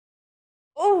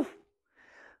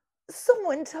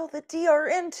Someone tell the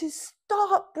DRN to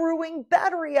stop brewing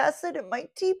battery acid in my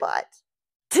teapot.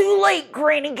 Too late,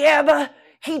 Granny Gabba.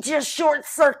 He just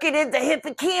short-circuited the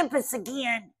hippocampus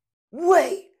again.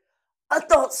 Wait, I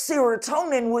thought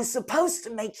serotonin was supposed to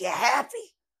make you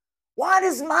happy. Why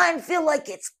does mine feel like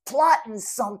it's plotting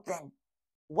something?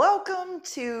 Welcome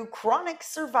to chronic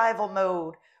survival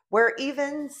mode, where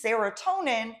even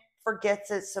serotonin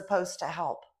forgets it's supposed to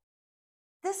help.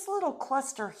 This little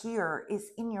cluster here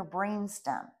is in your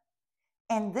brainstem,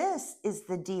 and this is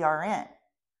the DRN,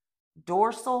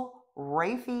 dorsal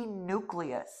raphe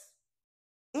nucleus.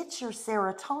 It's your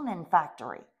serotonin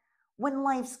factory. When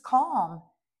life's calm,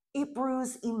 it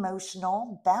brews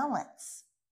emotional balance.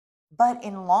 But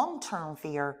in long-term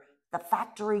fear, the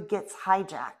factory gets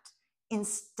hijacked.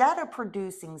 Instead of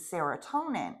producing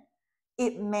serotonin,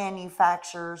 it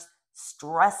manufactures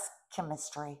stress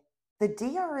chemistry. The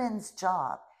DRN's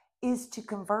job is to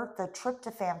convert the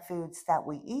tryptophan foods that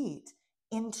we eat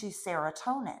into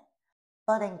serotonin.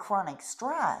 But in chronic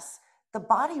stress, the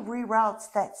body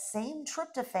reroutes that same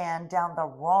tryptophan down the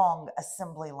wrong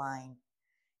assembly line.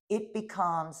 It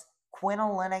becomes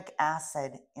quinolinic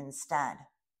acid instead.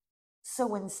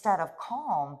 So instead of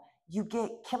calm, you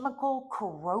get chemical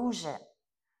corrosion.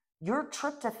 Your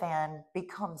tryptophan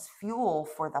becomes fuel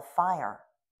for the fire.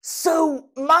 So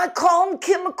my calm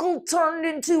chemical turned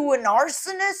into an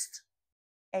arsonist?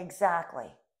 Exactly.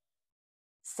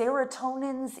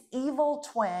 Serotonin's evil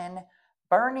twin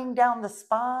burning down the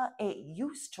spa it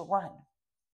used to run.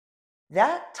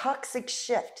 That toxic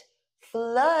shift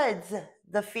floods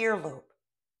the fear loop.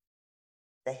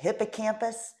 The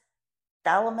hippocampus,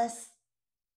 thalamus,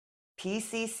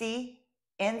 PCC,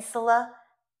 insula,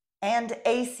 and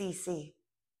ACC.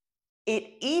 It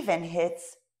even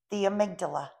hits the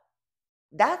amygdala.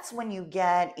 That's when you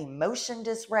get emotion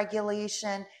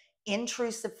dysregulation,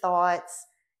 intrusive thoughts,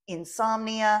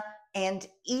 insomnia, and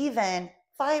even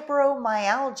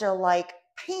fibromyalgia like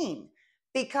pain,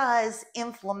 because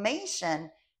inflammation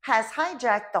has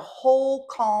hijacked the whole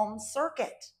calm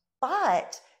circuit.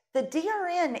 But the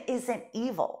DRN isn't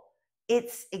evil,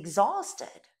 it's exhausted.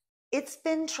 It's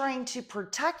been trying to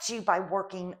protect you by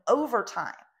working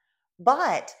overtime.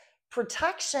 But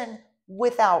protection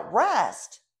without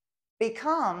rest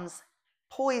becomes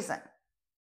poison.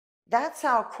 That's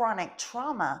how chronic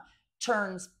trauma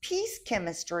turns peace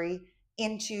chemistry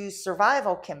into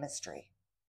survival chemistry.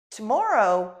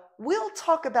 Tomorrow, we'll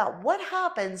talk about what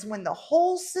happens when the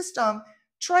whole system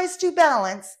tries to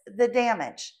balance the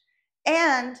damage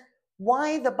and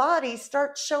why the body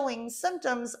starts showing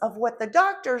symptoms of what the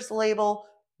doctors label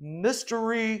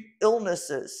mystery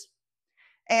illnesses.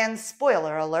 And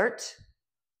spoiler alert,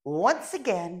 once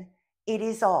again, it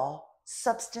is all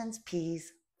Substance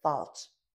P's fault.